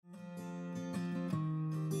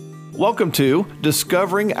Welcome to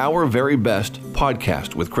Discovering Our Very Best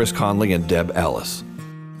podcast with Chris Conley and Deb Ellis.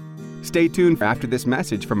 Stay tuned after this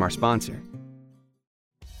message from our sponsor.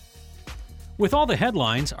 With all the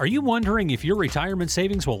headlines, are you wondering if your retirement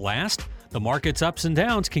savings will last? The market's ups and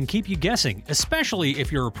downs can keep you guessing, especially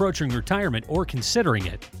if you're approaching retirement or considering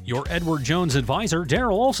it. Your Edward Jones advisor,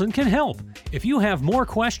 Darin Olson, can help. If you have more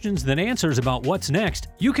questions than answers about what's next,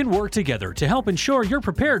 you can work together to help ensure you're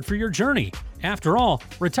prepared for your journey. After all,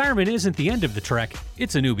 retirement isn't the end of the trek,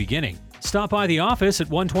 it's a new beginning. Stop by the office at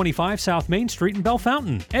 125 South Main Street in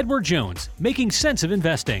Bellefontaine. Edward Jones, making sense of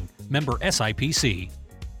investing. Member SIPC.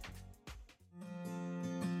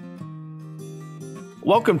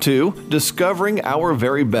 Welcome to Discovering Our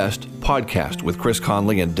Very Best podcast with Chris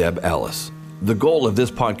Conley and Deb Ellis. The goal of this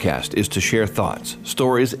podcast is to share thoughts,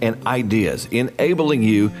 stories, and ideas enabling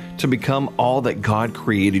you to become all that God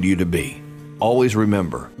created you to be. Always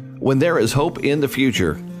remember, when there is hope in the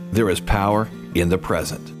future, there is power in the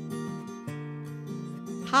present.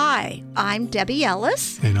 Hi, I'm Debbie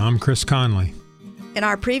Ellis. And I'm Chris Conley. In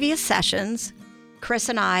our previous sessions, Chris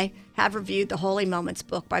and I have reviewed the Holy Moments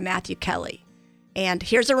book by Matthew Kelly. And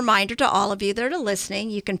here's a reminder to all of you that are listening.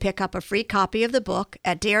 You can pick up a free copy of the book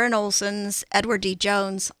at Darin Olson's Edward D.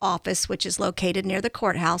 Jones office, which is located near the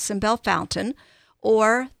courthouse in Bellefontaine,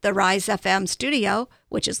 or the Rise FM studio,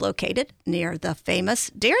 which is located near the famous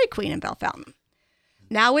Dairy Queen in Bellefontaine.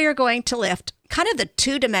 Now we are going to lift kind of the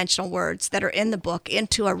two-dimensional words that are in the book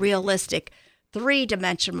into a realistic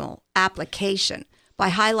three-dimensional application by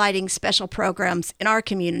highlighting special programs in our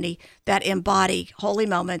community that embody holy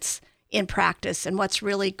moments in practice and what's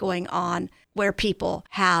really going on where people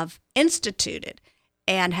have instituted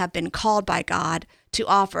and have been called by God to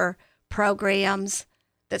offer programs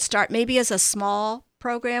that start maybe as a small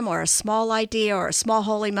program or a small idea or a small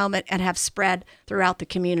holy moment and have spread throughout the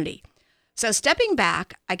community. So stepping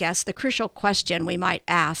back, I guess the crucial question we might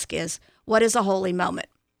ask is, what is a holy moment?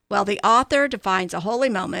 Well, the author defines a holy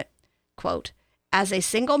moment, quote, as a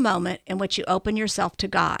single moment in which you open yourself to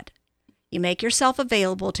God. You make yourself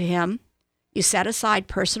available to Him, you set aside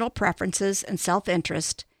personal preferences and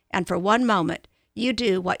self-interest, and for one moment, you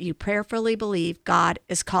do what you prayerfully believe God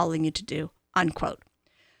is calling you to do, unquote.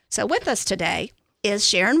 So with us today is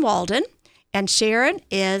Sharon Walden, and Sharon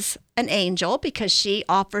is an angel because she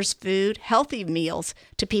offers food, healthy meals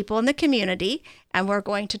to people in the community, and we're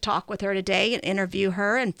going to talk with her today and interview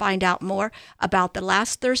her and find out more about the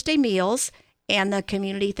last Thursday meals and the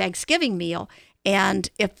community Thanksgiving meal. And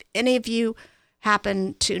if any of you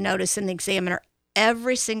happen to notice in the Examiner,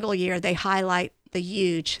 every single year they highlight the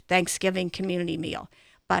huge Thanksgiving community meal.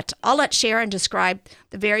 But I'll let Sharon describe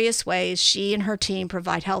the various ways she and her team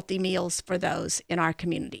provide healthy meals for those in our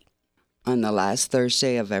community. On the last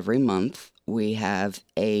Thursday of every month, we have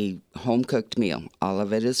a home-cooked meal. All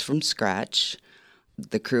of it is from scratch.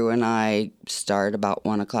 The crew and I start about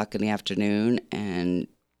 1 o'clock in the afternoon, and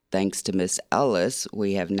thanks to Miss Ellis,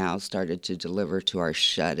 we have now started to deliver to our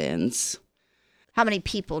shut-ins. How many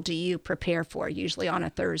people do you prepare for usually on a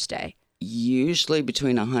Thursday? Usually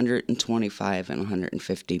between 125 and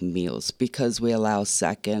 150 meals because we allow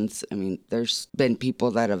seconds. I mean, there's been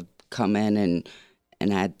people that have come in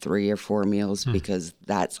and had 3 or 4 meals because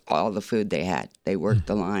that's all the food they had. They worked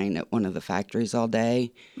the line at one of the factories all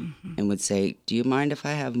day and would say, do you mind if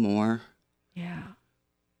I have more? Yeah.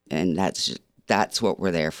 And that's what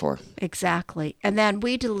we're there for. Exactly. And then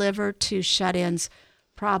we deliver to shut-ins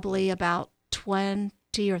probably about 20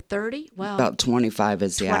 or 30? Well, about 25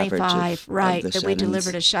 is the average of right, of the that we shut-ins.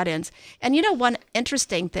 deliver to shut-ins. And you know, one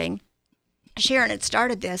interesting thing, Sharon had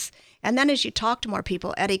started this, and then as you talk to more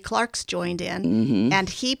people, Eddie Clark's joined in, and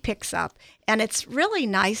he picks up. And it's really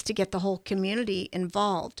nice to get the whole community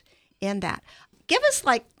involved in that. Give us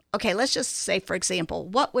okay, let's just say, for example,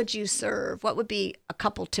 what would you serve? What would be a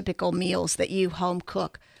couple typical meals that you home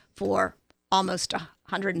cook for almost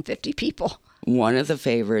 150 people? One of the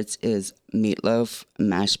favorites is meatloaf,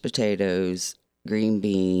 mashed potatoes, green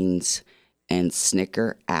beans, and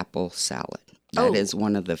Snicker apple salad. That is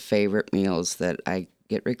one of the favorite meals that I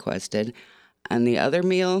get requested. And the other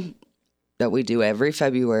meal that we do every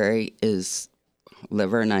February is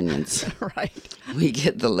liver and onions. Right. We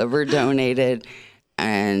get the liver donated,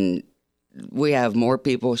 and we have more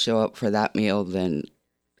people show up for that meal than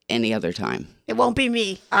any other time. It won't be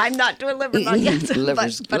me. I'm not doing liver and onions. Liver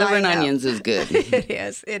and onions is good. It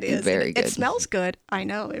is. It is. Very good. It smells good. I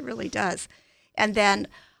know. It really does. And then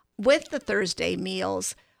with the Thursday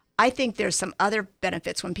meals, I think there's some other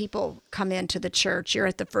benefits when people come into the church. You're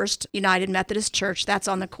at the First United Methodist Church. That's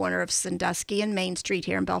on the corner of Sandusky and Main Street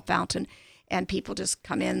here in Bellefontaine. And people just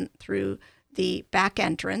come in through the back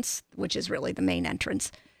entrance, which is really the main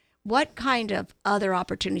entrance. What kind of other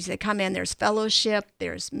opportunities they come in? There's fellowship,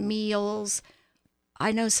 there's meals.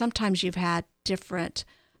 I know sometimes you've had different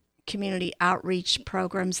community outreach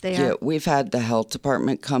programs there. Yeah, we've had the health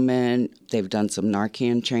department come in. They've done some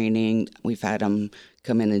Narcan training. We've had them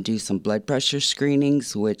come in and do some blood pressure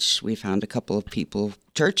screenings, which we found a couple of people,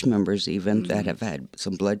 church members even, that have had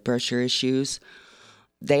some blood pressure issues.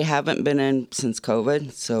 They haven't been in since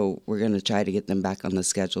COVID, so we're going to try to get them back on the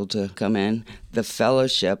schedule to come in. The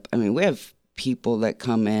fellowship, I mean, we have people that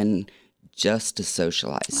come in just to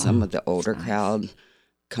socialize. Some of the older crowd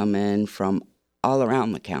come in from all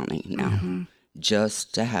around the county now,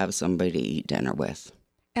 just to have somebody to eat dinner with.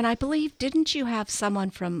 And I believe, didn't you have someone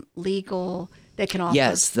from legal that can offer?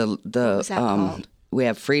 Yes, what was that called? We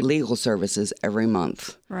have free legal services every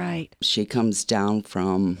month. Right. She comes down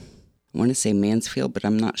from, I want to say Mansfield, but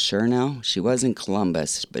I'm not sure now. She was in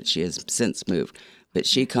Columbus, but she has since moved. But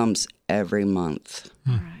she comes every month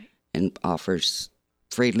and offers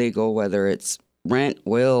free legal, whether it's rent,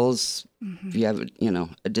 wills. If you have,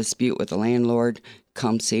 a dispute with the landlord,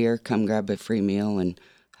 come see her, come grab a free meal and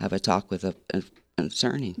have a talk with an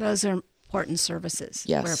attorney. Those are important services.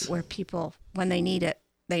 Yes. Where people, when they need it,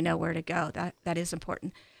 they know where to go. That is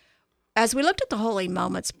important. As we looked at the Holy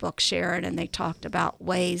Moments book, Sharon, and they talked about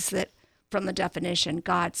ways that, from the definition,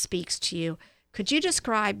 God speaks to you, could you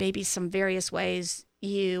describe maybe some various ways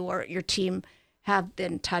you or your team have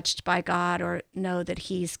been touched by God or know that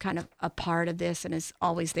he's kind of a part of this and is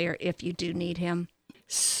always there if you do need him?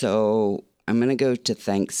 So I'm going to go to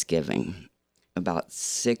Thanksgiving. About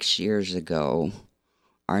 6 years ago,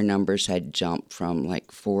 our numbers had jumped from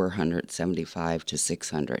like 475 to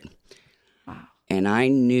 600. Wow. And I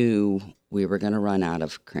knew we were going to run out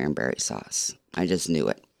of cranberry sauce. I just knew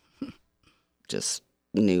it. Just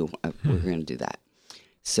knew we were going to do that.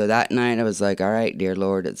 So that night I was like, all right, dear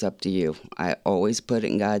Lord, it's up to you. I always put it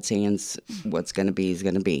in God's hands. What's going to be is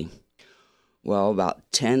going to be. Well, about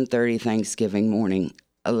 10:30 Thanksgiving morning,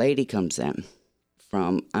 a lady comes in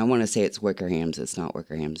from, I want to say it's Wickerham's. It's not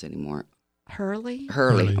Wickerham's anymore. Hurley?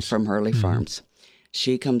 Hurley, from Hurley Farms.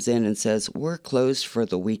 She comes in and says, we're closed for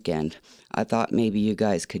the weekend. I thought maybe you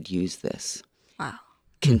guys could use this. Wow.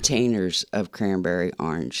 Containers of cranberry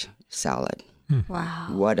orange salad. Wow.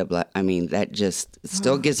 What a I mean, that just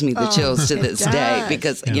still gives me the chills to this day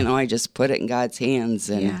because, I just put it in God's hands.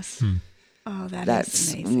 And yes. Oh,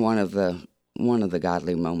 that's amazing. one of the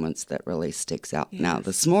godly moments that really sticks out. Yes. Now,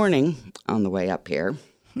 this morning on the way up here,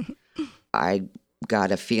 I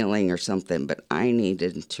got a feeling or something, but I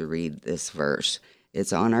needed to read this verse.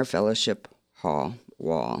 It's on our fellowship hall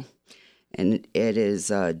wall, and it is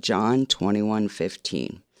John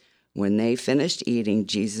 21:15. When they finished eating,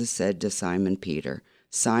 Jesus said to Simon Peter,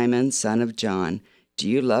 Simon, son of John, do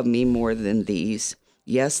you love me more than these?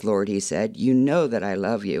 Yes, Lord, he said, you know that I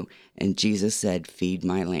love you. And Jesus said, feed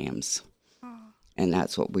my lambs. And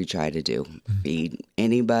that's what we try to do, feed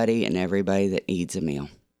anybody and everybody that needs a meal.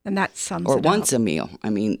 And that sums or it wants up. a meal. I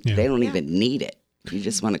mean, they don't even need it. You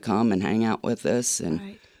just want to come and hang out with us. And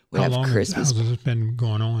we How have long Christmas. has this been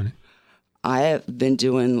going on? I have been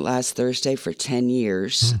doing last Thursday for 10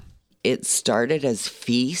 years. It started as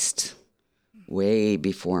Feast way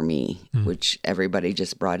before me, which everybody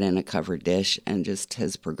just brought in a covered dish and just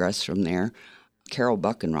has progressed from there. Carol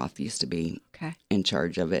Buckenroth used to be in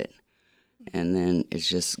charge of it. And then it's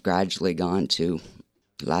just gradually gone to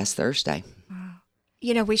last Thursday.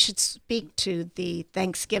 Wow. We should speak to the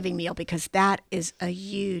Thanksgiving meal because that is a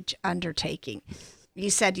huge undertaking. You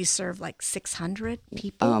said you served like 600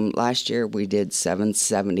 people? Last year we did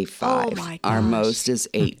 775. Oh my gosh. Our most is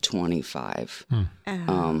 825.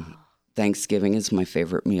 Thanksgiving is my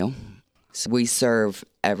favorite meal. So we serve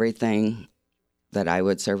everything that I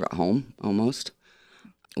would serve at home almost.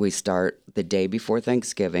 We start the day before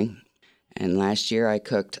Thanksgiving. And last year I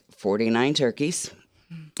cooked 49 turkeys.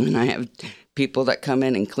 And I have people that come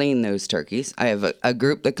in and clean those turkeys. I have a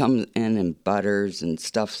group that comes in and butters and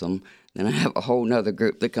stuffs them. Then I have a whole nother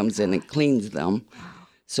group that comes in and cleans them.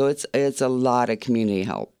 So it's a lot of community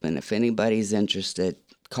help. And if anybody's interested,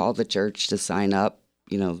 call the church to sign up,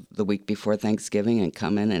 the week before Thanksgiving and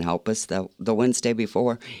come in and help us the Wednesday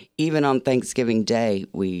before. Even on Thanksgiving Day,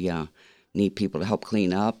 we need people to help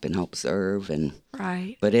clean up and help serve.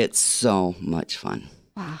 But it's so much fun.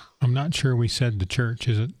 Wow. I'm not sure we said the church,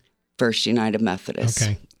 is it? First United Methodist,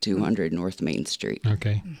 Okay. 200 North Main Street.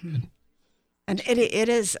 Okay. And it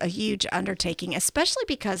is a huge undertaking, especially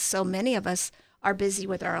because so many of us are busy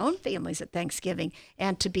with our own families at Thanksgiving.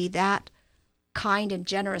 And to be that kind and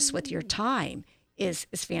generous with your time is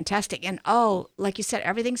fantastic. And like you said,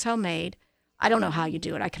 everything's homemade. I don't know how you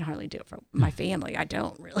do it. I can hardly do it for my family. I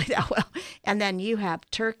don't really that well. And then you have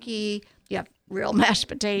turkey, you have real mashed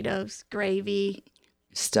potatoes, gravy,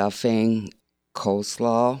 stuffing,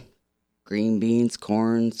 coleslaw, green beans,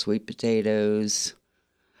 corn, sweet potatoes,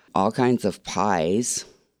 all kinds of pies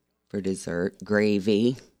for dessert,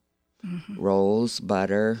 gravy, rolls,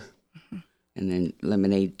 butter, and then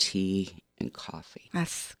lemonade, tea, and coffee.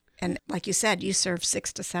 And like you said, you serve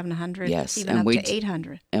 600 to 700, yes, even up to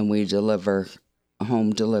 800. And we deliver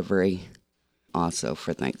home delivery also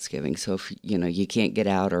for Thanksgiving. So if you can't get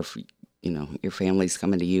out, or if your family's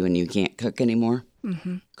coming to you and you can't cook anymore,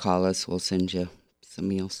 call us. We'll send you some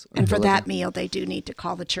meals. And for that meal, they do need to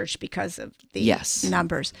call the church because of the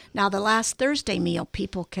numbers. Now, the last Thursday meal,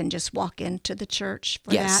 people can just walk into the church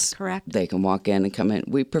for that, correct? They can walk in and come in.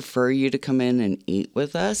 We prefer you to come in and eat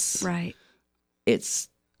with us. Right. It's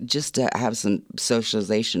just to have some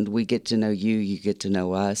socialization. We get to know you, you get to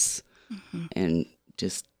know us, and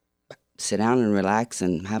just sit down and relax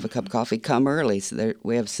and have a cup of coffee. Come early. So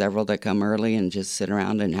we have several that come early and just sit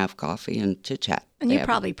around and have coffee and chit-chat. And you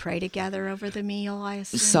probably pray together over the meal, I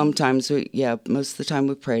assume? Sometimes, most of the time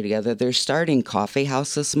we pray together. They're starting Coffee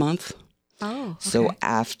House this month. Oh, okay. So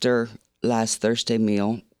after last Thursday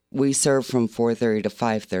meal, we serve from 4:30 to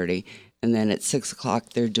 5:30. And then at 6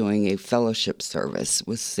 o'clock, they're doing a fellowship service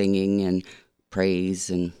with singing and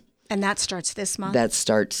praise. And that starts this month? That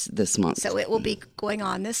starts this month. So it will be going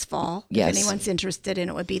on this fall. Yes. If anyone's interested, and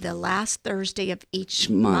it would be the last Thursday of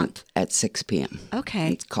each month at 6 p.m.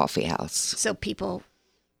 Okay. It's Coffee House. So people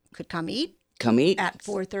could come eat? Come eat. At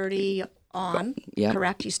 4:30 on,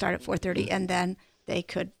 correct? You start at 4:30, and then they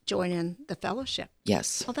could join in the fellowship.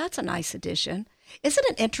 Yes. Well, that's a nice addition. Isn't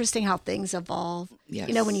it interesting how things evolve?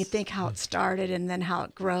 Yes. When you think how it started and then how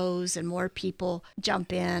it grows and more people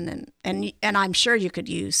jump in and I'm sure you could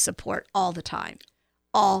use support all the time.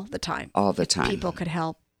 All the time. All the time. People could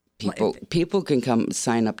help. People can come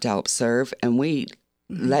sign up to help serve, and we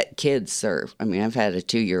let kids serve. I mean, I've had a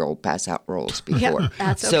 2-year-old pass out rolls before.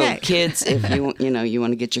 That's okay. So kids, if you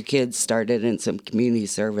want to get your kids started in some community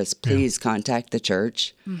service, please contact the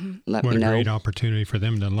church. Let what me know. What a great opportunity for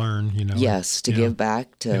them to learn, Yes, to give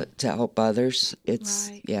back, to help others.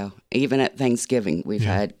 It's, even at Thanksgiving, we've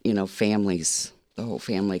had, families, the whole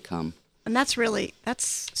family come. And that's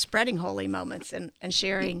spreading holy moments and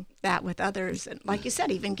sharing that with others. And like you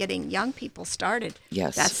said, even getting young people started.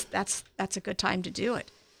 Yes. That's a good time to do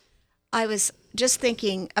it. I was just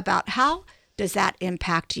thinking about how does that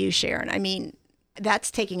impact you, Sharon? I mean,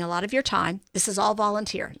 that's taking a lot of your time. This is all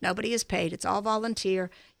volunteer. Nobody is paid. It's all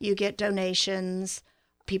volunteer. You get donations.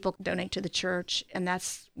 People donate to the church, and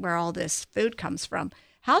that's where all this food comes from.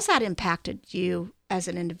 How's that impacted you as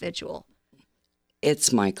an individual?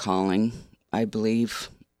 It's my calling, I believe.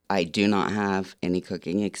 I do not have any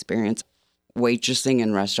cooking experience. Waitressing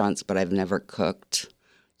in restaurants, but I've never cooked.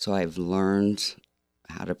 So I've learned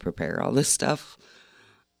how to prepare all this stuff.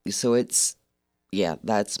 So that's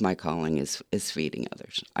my calling is feeding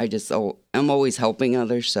others. I'm always helping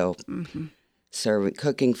others. So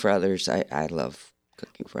cooking for others, I love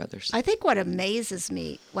cooking for others. I think what amazes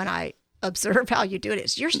me when I observe how you do it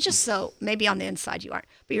is you're just so, maybe on the inside you aren't,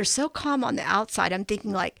 but you're so calm on the outside. I'm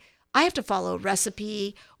thinking like, I have to follow a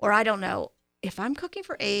recipe, or I don't know, if I'm cooking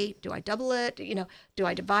for 8, do I double it? Do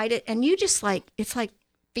I divide it? And you just it's like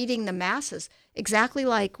feeding the masses, exactly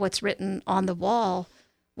like what's written on the wall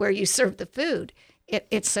where you serve the food.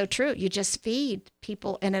 It's so true. You just feed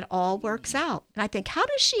people and it all works out. And I think, how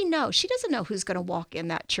does she know? She doesn't know who's going to walk in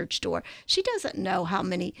that church door. She doesn't know how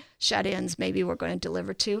many shut-ins maybe we're going to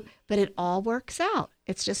deliver to, but it all works out.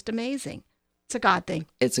 It's just amazing. It's a God thing.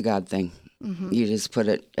 It's a God thing. You just put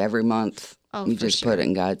it every month. You just put it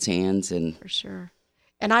in God's hands. For sure.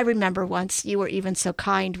 And I remember once you were even so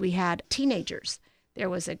kind, we had teenagers. There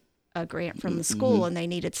was a grant from the school, and they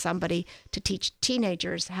needed somebody to teach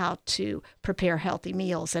teenagers how to prepare healthy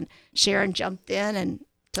meals. And Sharon jumped in and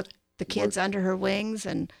took the kids under her wings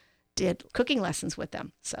and did cooking lessons with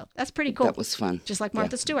them. So that's pretty cool. That was fun. Just like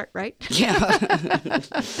Martha Stewart, right? Yeah.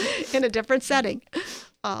 In a different setting.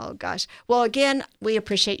 Oh, gosh. Well, again, we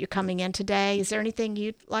appreciate you coming in today. Is there anything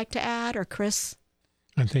you'd like to add, or Chris?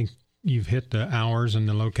 I think you've hit the hours and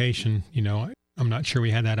the location. I'm not sure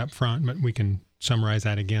we had that up front, but we can summarize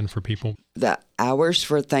that again for people. The hours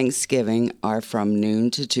for Thanksgiving are from noon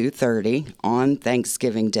to 2:30 on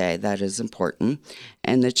Thanksgiving Day. That is important.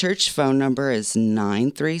 And the church phone number is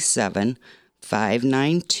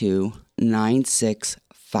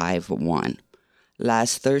 937-592-9651.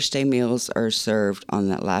 Last Thursday meals are served on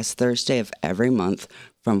that last Thursday of every month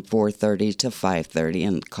from 4:30 to 5:30,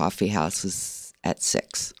 and the coffee house is at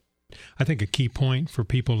 6. I think a key point for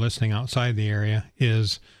people listening outside the area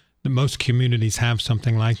is that most communities have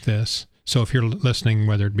something like this. So if you're listening,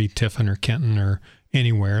 whether it be Tiffin or Kenton or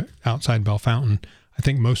anywhere outside Bellefontaine, I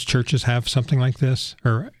think most churches have something like this,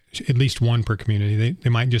 or at least one per community. They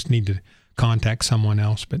might just need to contact someone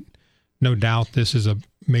else, but no doubt this is a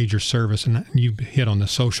major service, and you hit on the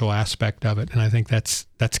social aspect of it, and I think that's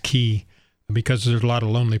key, because there's a lot of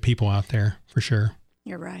lonely people out there, for sure.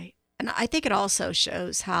 You're right. And I think it also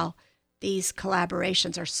shows how these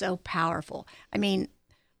collaborations are so powerful. I mean,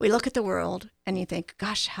 we look at the world and you think,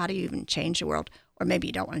 gosh, how do you even change the world? Or maybe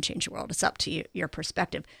you don't want to change the world. It's up to you, your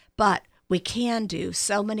perspective. But we can do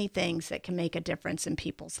so many things that can make a difference in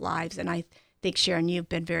people's lives. And I think, Sharon, you've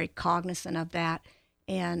been very cognizant of that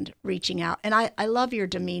and reaching out. And I love your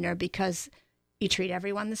demeanor, because you treat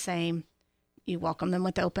everyone the same. You welcome them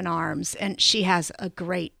with open arms. And she has a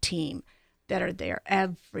great team that are there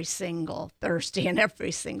every single Thursday and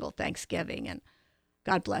every single Thanksgiving, and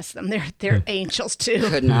God bless them. They're angels too.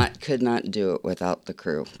 Could not do it without the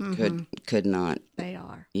crew. Mm-hmm. Could not. They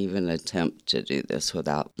are. Even attempt to do this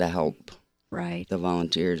without the help. Right. The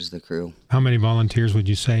volunteers, the crew. How many volunteers would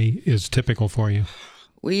you say is typical for you?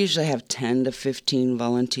 We usually have 10 to 15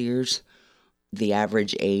 volunteers. The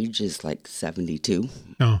average age is like 72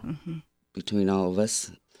 between all of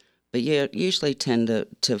us. But yeah, usually 10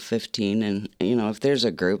 to 15. And, if there's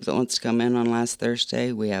a group that wants to come in on last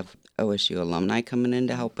Thursday, we have OSU alumni coming in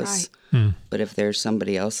to help us. Right. But if there's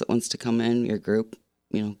somebody else that wants to come in, your group,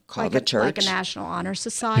 call the church. Like a National Honor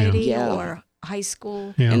Society or high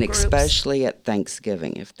school. Yeah. And groups. especially at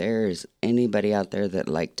Thanksgiving, if there's anybody out there that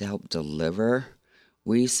like to help deliver,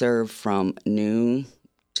 we serve from noon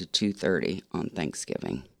to 2:30 on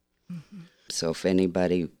Thanksgiving. Mm-hmm. So if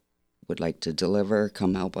anybody would like to deliver,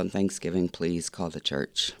 come help on Thanksgiving, please call the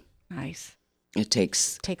church. Nice. It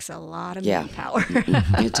takes a lot of manpower.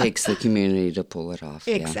 It takes the community to pull it off.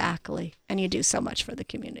 Exactly. Yeah. And you do so much for the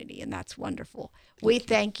community, and that's wonderful. We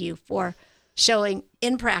thank you for showing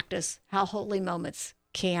in practice how holy moments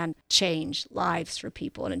can change lives for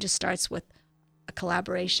people. And it just starts with a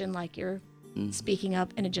collaboration like you're speaking of,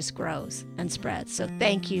 and it just grows and spreads. So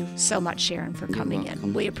thank you so much, Sharon, for coming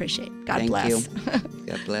in. We appreciate it. God bless.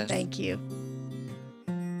 God bless. Thank you.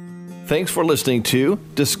 Thanks for listening to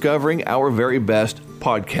Discovering Our Very Best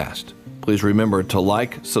podcast. Please remember to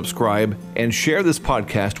like, subscribe, and share this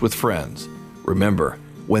podcast with friends. Remember,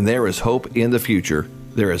 when there is hope in the future,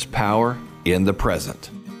 there is power in the present.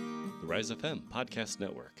 The Rise FM Podcast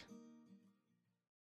Network.